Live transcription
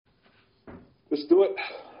Let's do it.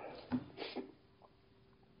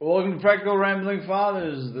 Welcome to Practical Rambling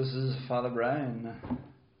Fathers. This is Father Brian.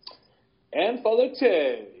 And Father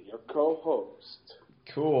Tay, your co-host.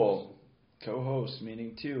 Cool. Co-host,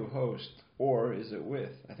 meaning to host. Or is it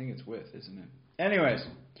with? I think it's with, isn't it? Anyways.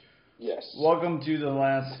 Yes. Welcome to the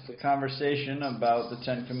last conversation about the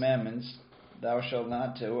Ten Commandments. Thou shalt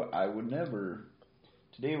not kill, I would never.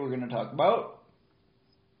 Today we're going to talk about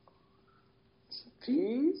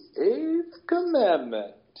the 8th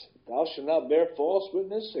commandment. Thou shalt not bear false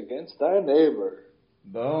witness against thy neighbor.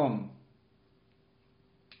 Boom.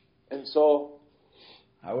 And so,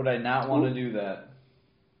 how would I not want to do that?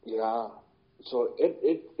 Yeah. So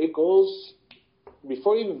it goes,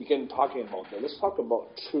 before we even begin talking about that, let's talk about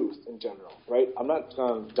truth in general, right? I'm not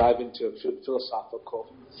going to dive into a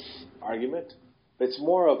philosophical argument, but it's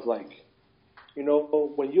more of like, you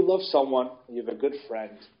know, when you love someone, you have a good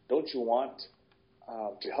friend, don't you want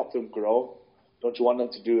to help them grow? Don't you want them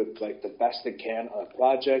to do like the best they can on a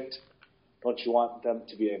project? Don't you want them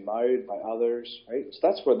to be admired by others, right? So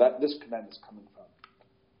that's where this commandment is coming from.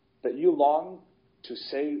 That you long to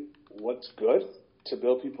say what's good, to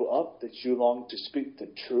build people up, that you long to speak the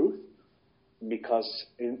truth, because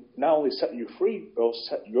it not only set you free, but also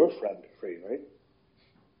set your friend free, right?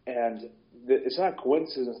 And it's not a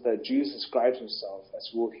coincidence that Jesus describes himself, as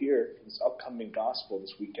we'll hear in this upcoming gospel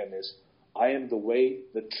this weekend, is, I am the way,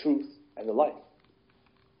 the truth, and the life.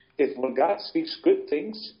 If when God speaks good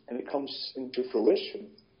things and it comes into fruition,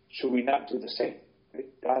 should we not do the same? Right?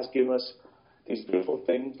 God has given us these beautiful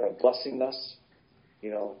things by blessing us, you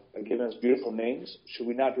know, by giving us beautiful names. Should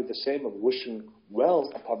we not do the same of wishing well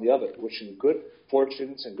upon the other, wishing good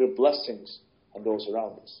fortunes and good blessings on those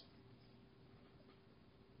around us?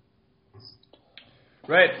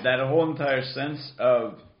 Right, that whole entire sense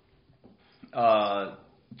of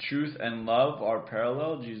truth and love are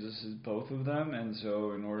parallel. Jesus is both of them, and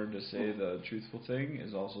so in order to say the truthful thing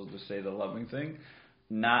is also to say the loving thing.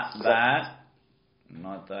 Not that.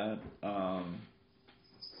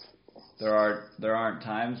 There aren't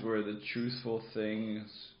times where the truthful things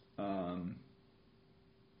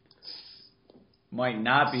might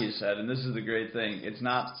not be said, and this is the great thing. It's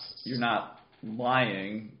not, you're not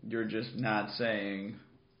lying, you're just not saying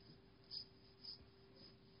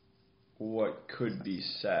what could be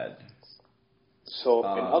said. So,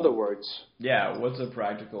 in other words... Yeah, what's a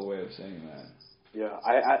practical way of saying that? Yeah,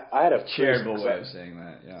 I had a... charitable way of saying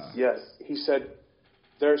that, yeah. Yes, he said,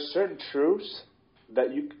 there are certain truths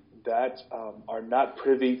that are not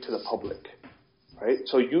privy to the public, right?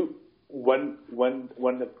 So when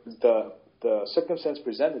the circumstance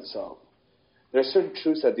presents itself, there are certain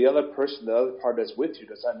truths that the other person, the other part that's with you,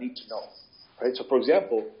 does not need to know, right? So, for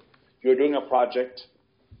example, you're doing a project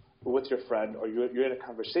with your friend, or you're in a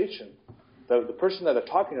conversation. The person that they're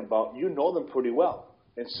talking about, you know them pretty well,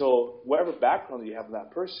 and so whatever background you have in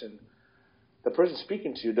that person, the person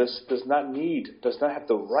speaking to you does not have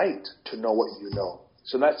the right to know what you know.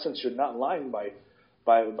 So in that sense, you're not lying by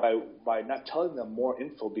not telling them more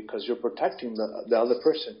info, because you're protecting the other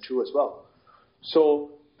person too as well.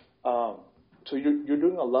 So you're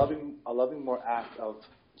doing a loving more act of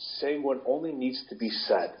saying what only needs to be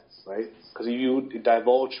said, right? Because if you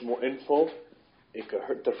divulge more info, it could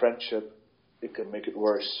hurt the friendship, it could make it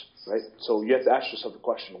worse, right? So you have to ask yourself the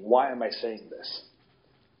question: why am I saying this?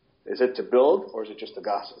 Is it to build, or is it just to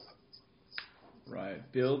gossip? Right.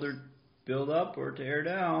 Build up or tear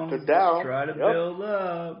down. Tear down. Let's try to build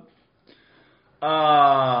up.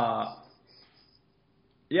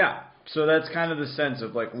 Yeah. So that's kind of the sense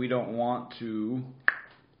of, like, we don't want to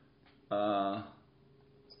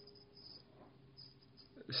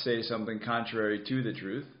say something contrary to the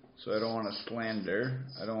truth. So I don't want to slander.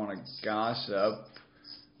 I don't want to gossip,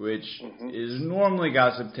 which is normally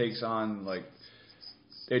gossip takes on, like,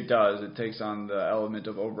 it takes on the element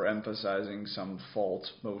of overemphasizing some fault,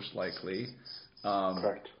 most likely.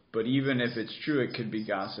 Correct. But even if it's true, it could be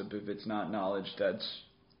gossip if it's not knowledge that's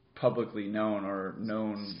publicly known or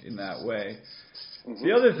known in that way.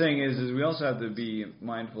 The other thing is we also have to be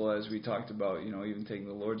mindful, as we talked about, you know, even taking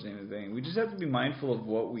the Lord's name in vain. We just have to be mindful of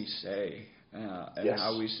what we say and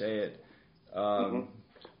how we say it.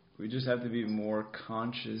 We just have to be more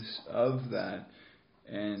conscious of that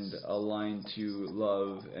and aligned to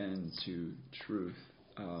love and to truth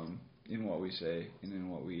in what we say and in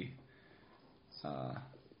what we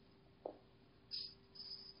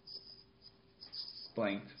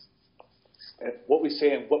blanked. And what we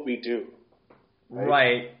say and what we do.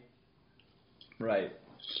 Right.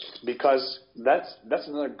 Because that's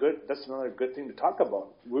another good thing to talk about.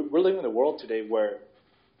 We're living in a world today where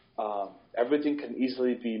everything can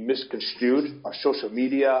easily be misconstrued on social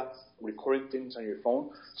media, recording things on your phone.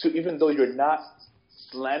 So even though you're not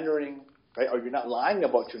slandering, right, or you're not lying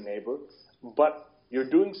about your neighbor, but you're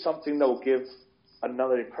doing something that will give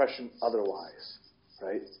another impression otherwise,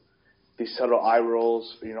 right? These subtle eye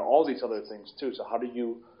rolls, all these other things too. So how do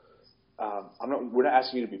you? We're not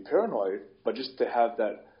asking you to be paranoid, but just to have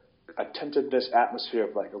that attentiveness atmosphere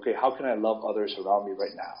of like, okay, how can I love others around me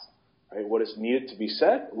right now? Right? What is needed to be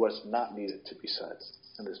said, what is not needed to be said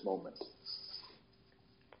in this moment.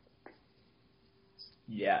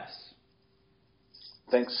 Yes.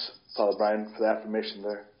 Thanks, Father Brian, for the affirmation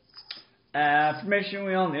there. Affirmation,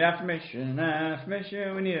 we all need affirmation.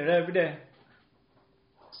 Affirmation, we need it every day.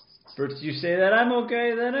 First you say that I'm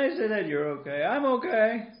okay, then I say that you're okay. I'm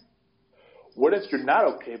okay. What if you're not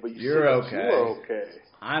okay, but you're okay. You're okay?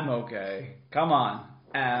 I'm okay. Come on.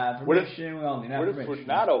 Affirmation, we all need affirmation. What if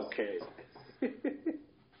we're not okay?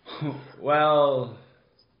 Well,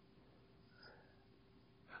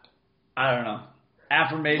 I don't know.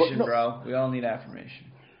 Affirmation, bro. We all need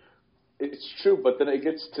affirmation. It's true, but then it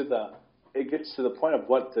gets to the point of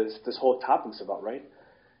what this whole topic's about, right?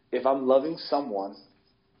 If I'm loving someone,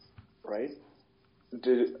 right?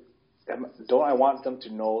 Don't I want them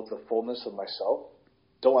to know the fullness of myself?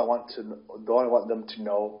 Don't I want them to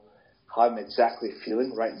know how I'm exactly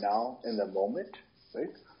feeling right now in the moment, right?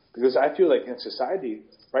 Because I feel like in society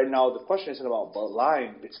right now the question isn't about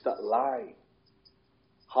lying; it's that lying.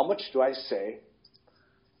 How much do I say?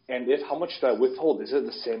 And how much do I withhold? Is it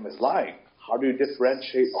the same as lying? How do you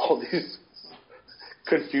differentiate all these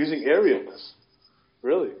confusing areas?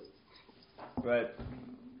 Really? Right.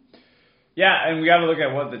 Yeah, and we got to look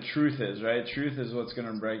at what the truth is, right? Truth is what's going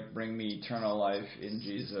to bring me eternal life in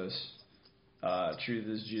Jesus. Truth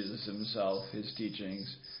is Jesus himself, his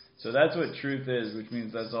teachings. So that's what truth is, which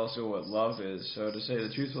means that's also what love is. So to say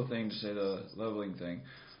the truthful thing, to say the loving thing.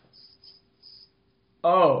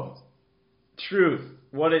 Oh, truth,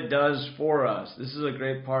 what it does for us. This is a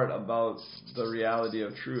great part about the reality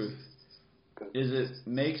of truth. Is it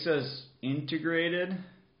makes us integrated.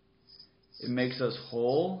 It makes us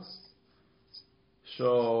whole.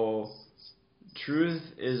 So, truth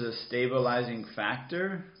is a stabilizing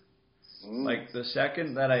factor. Like the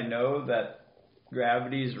second that I know that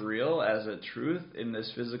gravity is real as a truth in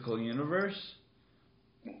this physical universe,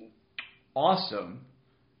 awesome.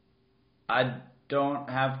 I don't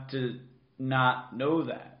have to not know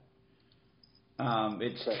that.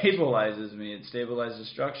 It stabilizes me. It stabilizes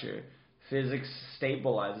structure. Physics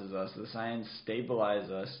stabilizes us. The science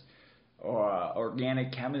stabilizes us. Or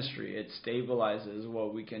organic chemistry, it stabilizes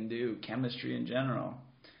what we can do. Chemistry in general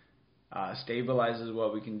stabilizes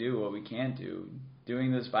what we can do, what we can't do.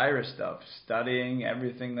 Doing this virus stuff, studying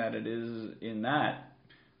everything that it is in that,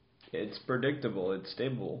 it's predictable, it's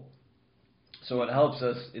stable. So it helps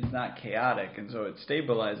us, it's not chaotic, and so it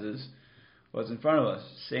stabilizes what's in front of us.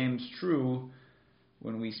 Same's true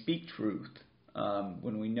when we speak truth.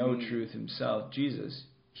 When we know truth himself, Jesus,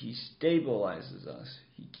 he stabilizes us.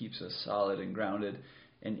 He keeps us solid and grounded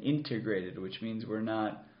and integrated, which means we're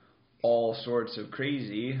not all sorts of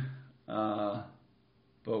crazy, but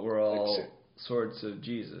we're all sorts of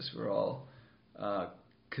Jesus. We're all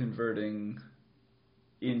converting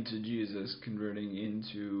into Jesus, converting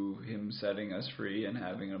into him setting us free and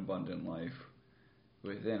having an abundant life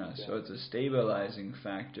within us. Yeah. So it's a stabilizing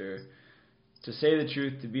factor to say the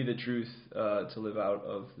truth, to be the truth, to live out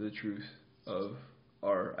of the truth of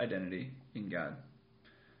our identity in God.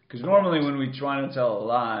 Because normally when we try to tell a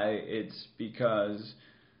lie, it's because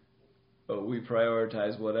we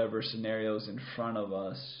prioritize whatever scenarios in front of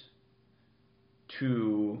us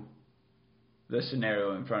to the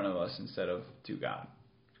scenario in front of us instead of to God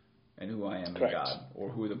and who I am in God, or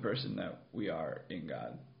who the person that we are in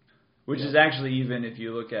God. Which is actually, even if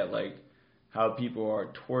you look at like how people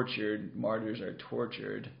are tortured, martyrs are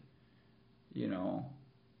tortured,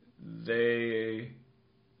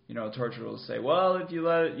 torture will say, well, if you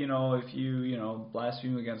let, if you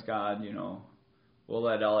blaspheme against God, we'll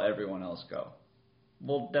let everyone else go.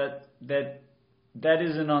 Well, that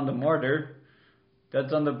isn't on the martyr.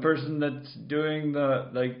 That's on the person that's doing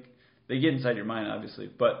they get inside your mind, obviously,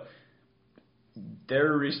 but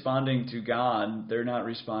they're responding to God. They're not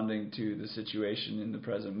responding to the situation in the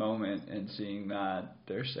present moment and seeing that.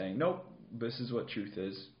 They're saying, nope, this is what truth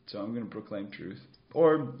is, so I'm going to proclaim truth.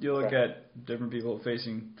 Or you look at different people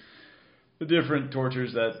facing the different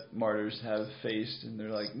tortures that martyrs have faced, and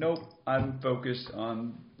they're like, nope, I'm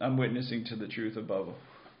witnessing to the truth above,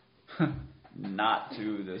 not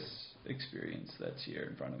to this experience that's here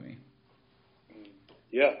in front of me.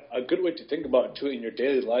 Yeah, a good way to think about it too in your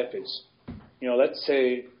daily life is, let's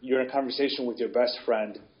say you're in a conversation with your best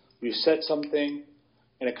friend. You said something,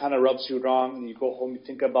 and it kind of rubs you wrong, and you go home, you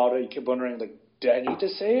think about it, you keep wondering, like, did I need to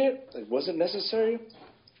say it? Like, was it necessary?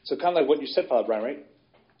 So kind of like what you said, Father Brian, right?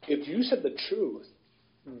 If you said the truth,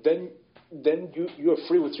 then you're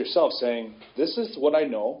free with yourself saying, this is what I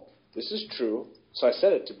know, this is true, so I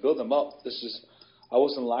said it to build them up. I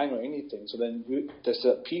wasn't lying or anything. So then there's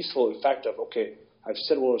a peaceful effect of, okay, I've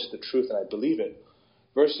said what was the truth and I believe it.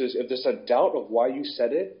 Versus if there's a doubt of why you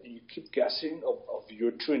said it and you keep guessing of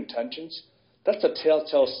your true intentions, that's a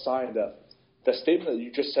telltale sign that the statement that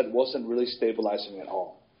you just said wasn't really stabilizing at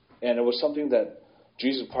all. And it was something that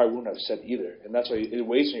Jesus probably wouldn't have said either. And that's why it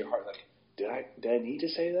weighs in your heart, like, did I need to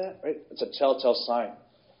say that? Right? It's a telltale sign.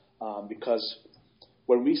 Because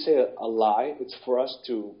when we say a lie, it's for us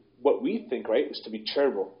to, what we think, right, is to be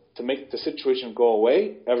charitable, to make the situation go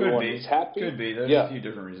away. Everyone is happy. Could be. There's a few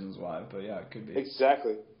different reasons why, but yeah, it could be.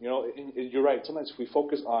 Exactly. You're right. Sometimes we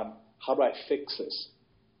focus on how do I fix this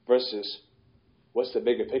versus what's the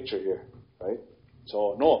bigger picture here, right?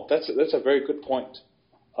 So no, that's a very good point.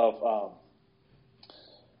 Of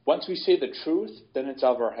once we say the truth, then it's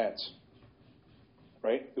out of our hands,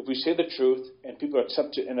 right? If we say the truth and people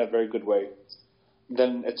accept it in a very good way,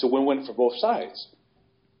 then it's a win-win for both sides.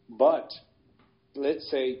 But let's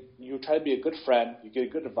say you try to be a good friend, you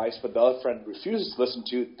get good advice, but the other friend refuses to listen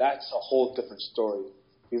to you. That's a whole different story.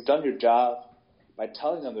 You've done your job by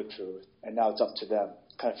telling them the truth, and now it's up to them.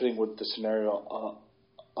 Kind of fitting with the scenario,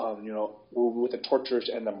 with the torturers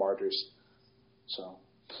and the martyrs. So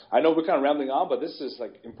I know we're kind of rambling on, but this is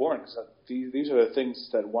like important because these are the things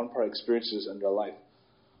that one part experiences in their life.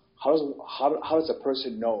 How does a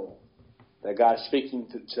person know that God is speaking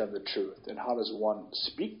to them the truth, and how does one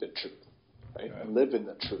speak the truth, right? And live in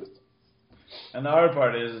the truth? And the hard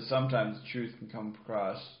part is that sometimes truth can come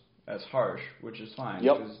across as harsh, which is fine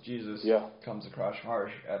because Jesus comes across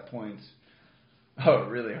harsh at points. Oh,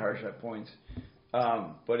 really harsh at points.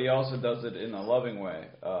 But he also does it in a loving way,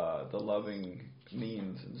 the loving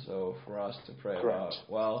means. And so for us to pray about,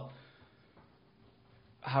 well,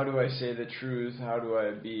 how do I say the truth? How do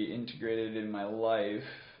I be integrated in my life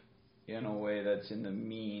in a way that's in the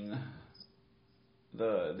mean,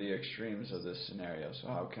 the extremes of this scenario? So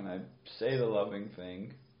how can I say the loving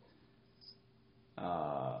thing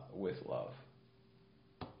with love?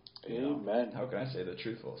 Amen. How can I say the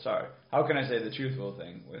truthful? How can I say the truthful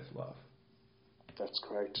thing with love? That's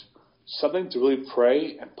great. Something to really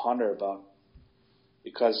pray and ponder about,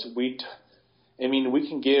 because we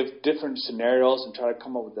can give different scenarios and try to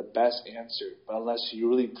come up with the best answer, but unless you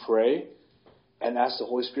really pray and ask the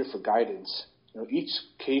Holy Spirit for guidance, each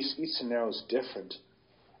case, each scenario is different,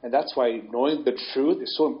 and that's why knowing the truth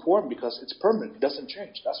is so important because it's permanent; it doesn't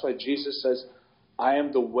change. That's why Jesus says, I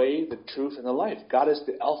am the way, the truth, and the life. God is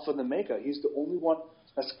the Alpha and the Omega. He's the only one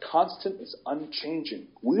that's constant, is unchanging.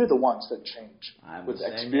 We're the ones that change. I'm with the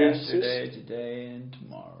same experiences. Yesterday, today, and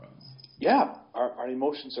tomorrow. Yeah, our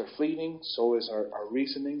emotions are fleeting. So is our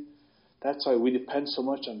reasoning. That's why we depend so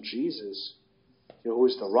much on Jesus, who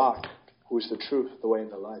is the rock, who is the truth, the way,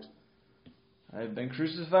 and the life. I've been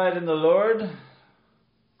crucified in the Lord,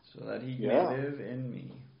 so that He may live in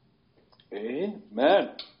me.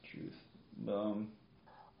 Amen. Truth.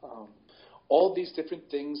 All these different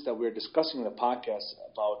things that we're discussing in the podcast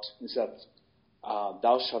about is that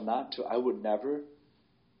thou shalt not, to I would never,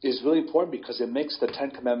 is really important because it makes the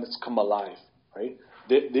Ten Commandments come alive, right?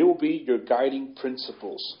 They will be your guiding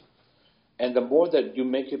principles. And the more that you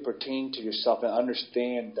make it pertain to yourself and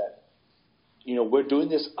understand that, we're doing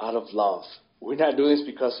this out of love. We're not doing this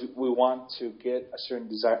because we want to get a certain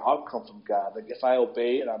desired outcome from God. Like if I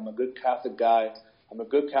obey and I'm a good Catholic guy, I'm a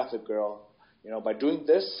good Catholic girl, by doing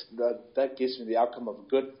this, that gives me the outcome of a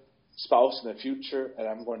good spouse in the future and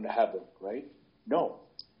I'm going to heaven, right? No.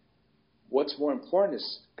 What's more important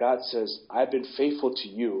is God says, I've been faithful to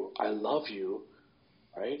you. I love you,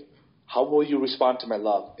 right? How will you respond to my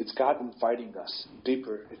love? It's God inviting us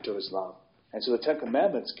deeper into His love. And so the Ten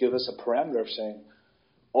Commandments give us a parameter of saying,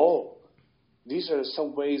 these are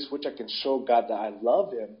some ways which I can show God that I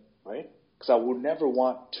love Him, right? Because I would never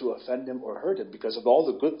want to offend Him or hurt Him because of all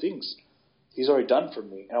the good things He's already done for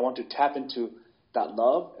me. And I want to tap into that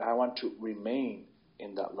love, and I want to remain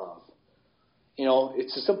in that love.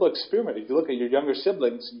 It's a simple experiment. If you look at your younger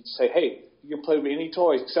siblings and say, hey, you can play with any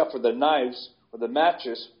toys except for the knives or the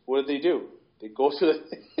matches, what do? They go to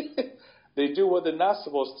they do what they're not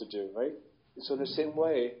supposed to do, right? So in the same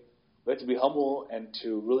way, we have to be humble and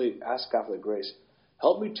to really ask God for the grace.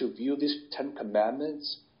 Help me to view these 10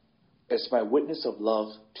 commandments as my witness of love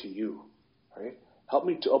to you, right? Help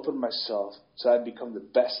me to open myself so I become the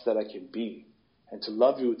best that I can be and to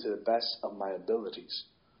love you to the best of my abilities.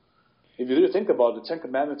 If you really think about it, the 10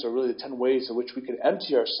 Commandments are really the 10 ways in which we can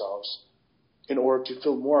empty ourselves in order to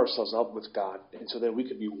fill more ourselves up with God, and so that we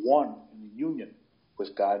could be one in union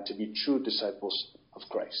with God to be true disciples of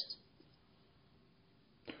Christ.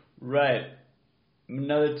 Right.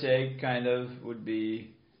 Another take kind of would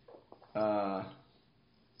be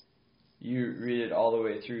you read it all the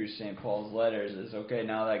way through St. Paul's letters is, okay,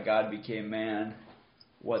 now that God became man,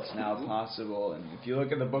 what's now possible? And if you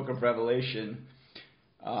look at the book of Revelation,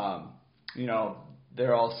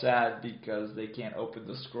 they're all sad because they can't open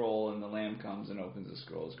the scroll, and the Lamb comes and opens the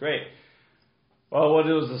scroll. It's great. Well, what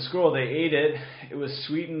was the scroll? They ate it. It was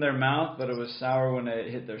sweet in their mouth, but it was sour when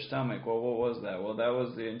it hit their stomach. Well, what was that? Well, that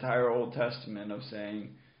was the entire Old Testament of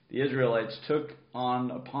saying the Israelites took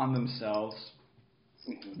upon themselves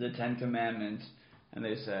the 10 Commandments, and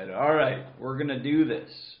they said, all right, we're going to do this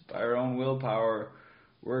by our own willpower.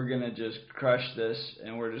 We're going to just crush this,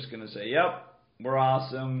 and we're just going to say, yep, we're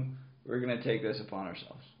awesome. We're going to take this upon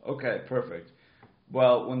ourselves. Okay, perfect.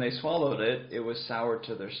 Well, when they swallowed it, it was sour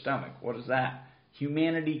to their stomach. What is that?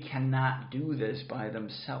 Humanity cannot do this by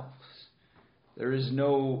themselves. There is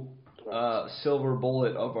no silver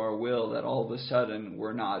bullet of our will that all of a sudden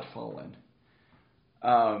we're not fallen.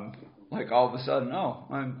 Like all of a sudden,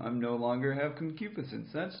 I'm no longer have concupiscence.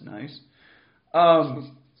 That's nice.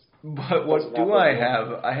 But what do I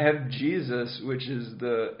have? I have Jesus, which is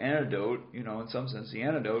the antidote, in some sense, the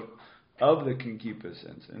antidote of the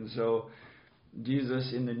concupiscence. And so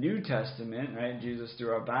Jesus in the New Testament, right? Jesus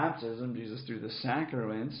through our baptism, Jesus through the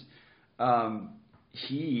sacraments,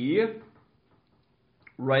 he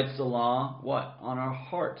writes the law, what? On our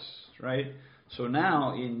hearts, right? So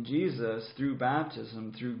now in Jesus, through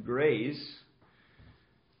baptism, through grace,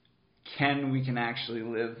 we can actually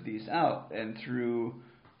live these out. And through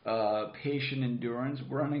patient endurance,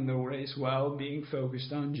 running the race well, being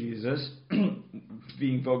focused on Jesus,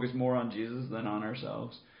 being focused more on Jesus than on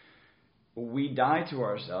ourselves, we die to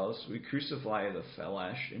ourselves, we crucify the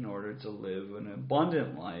flesh in order to live an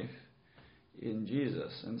abundant life in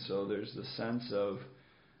Jesus. And so there's the sense of,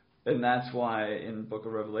 and that's why in the book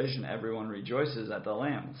of Revelation everyone rejoices at the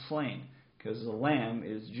Lamb slain, because the Lamb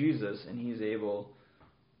is Jesus and he's able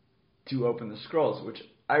to open the scrolls, which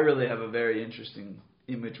I really have a very interesting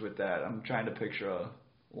image with that. I'm trying to picture a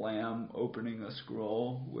lamb opening a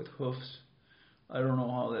scroll with hoofs. I don't know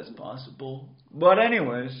how that's possible. But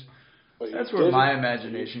anyways, that's where my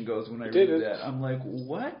imagination goes when I read that. I'm like,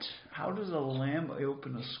 what? How does a lamb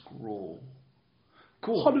open a scroll?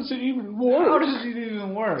 Cool. How does it even work? How does it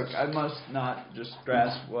even work? I must not just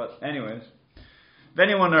grasp what... Anyways. If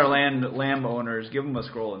anyone are lamb owners, give them a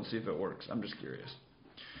scroll and see if it works. I'm just curious.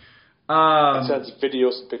 It sends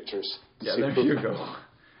videos and pictures. Yeah, there you go.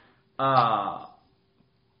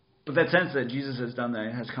 But that sense that Jesus has done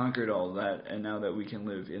that, has conquered all of that, and now that we can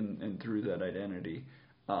live in and through that identity,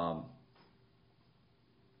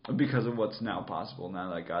 because of what's now possible,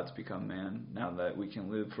 now that God's become man, now that we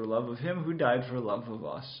can live for love of Him who died for love of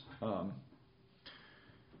us.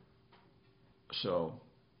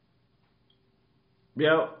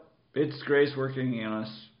 It's grace working in us.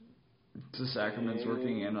 It's the sacraments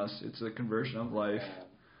working in us. It's the conversion of life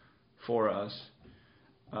for us.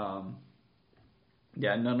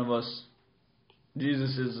 None of us.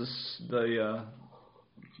 Jesus is the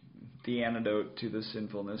antidote to the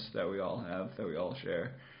sinfulness that we all have, that we all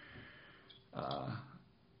share.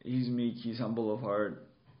 He's meek, he's humble of heart.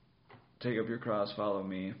 Take up your cross, follow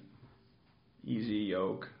me. Easy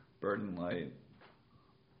yoke, burden light.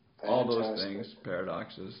 Fantastic. All those things,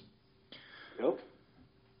 paradoxes. Yep.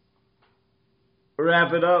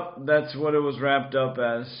 Wrap it up. That's what it was wrapped up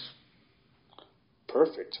as.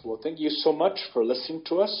 Perfect. Well, thank you so much for listening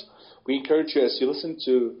to us. We encourage you, as you listen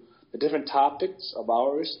to the different topics of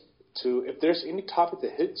ours, to, if there's any topic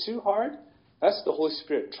that hits you hard, that's the Holy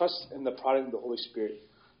Spirit. Trust in the prodding of the Holy Spirit,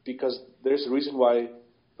 because there's a reason why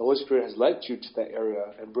the Holy Spirit has led you to that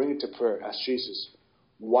area, and bring it to prayer. Ask Jesus,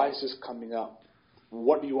 why is this coming up?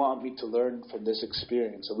 What do you want me to learn from this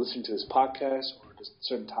experience of listening to this podcast or this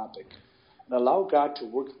certain topic? And allow God to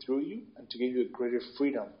work through you and to give you a greater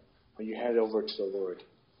freedom when you hand it over to the Lord.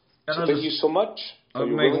 So thank you so much. I'm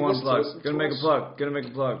going to make one plug. Going to make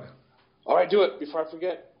a plug. All right, do it before I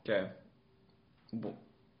forget. Okay.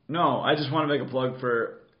 No, I just want to make a plug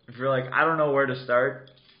for, if you're like, I don't know where to start.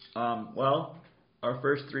 Our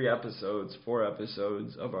first 4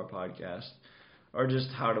 episodes of our podcast are just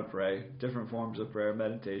how to pray, different forms of prayer,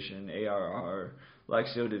 meditation, ARR,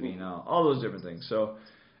 Lectio Divina, all those different things. So,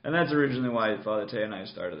 and that's originally why Father Tay and I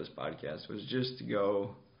started this podcast, was just to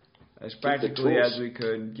go as practically as we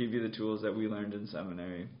could, give you the tools that we learned in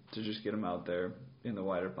seminary to just get them out there in the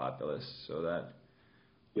wider populace so that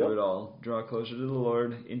we would all draw closer to the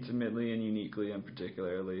Lord intimately and uniquely and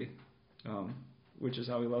particularly, which is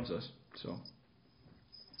how He loves us. So,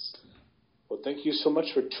 well, thank you so much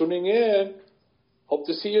for tuning in. Hope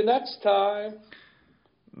to see you next time.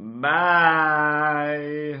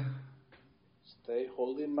 Bye. Stay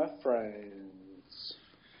holy, my friend.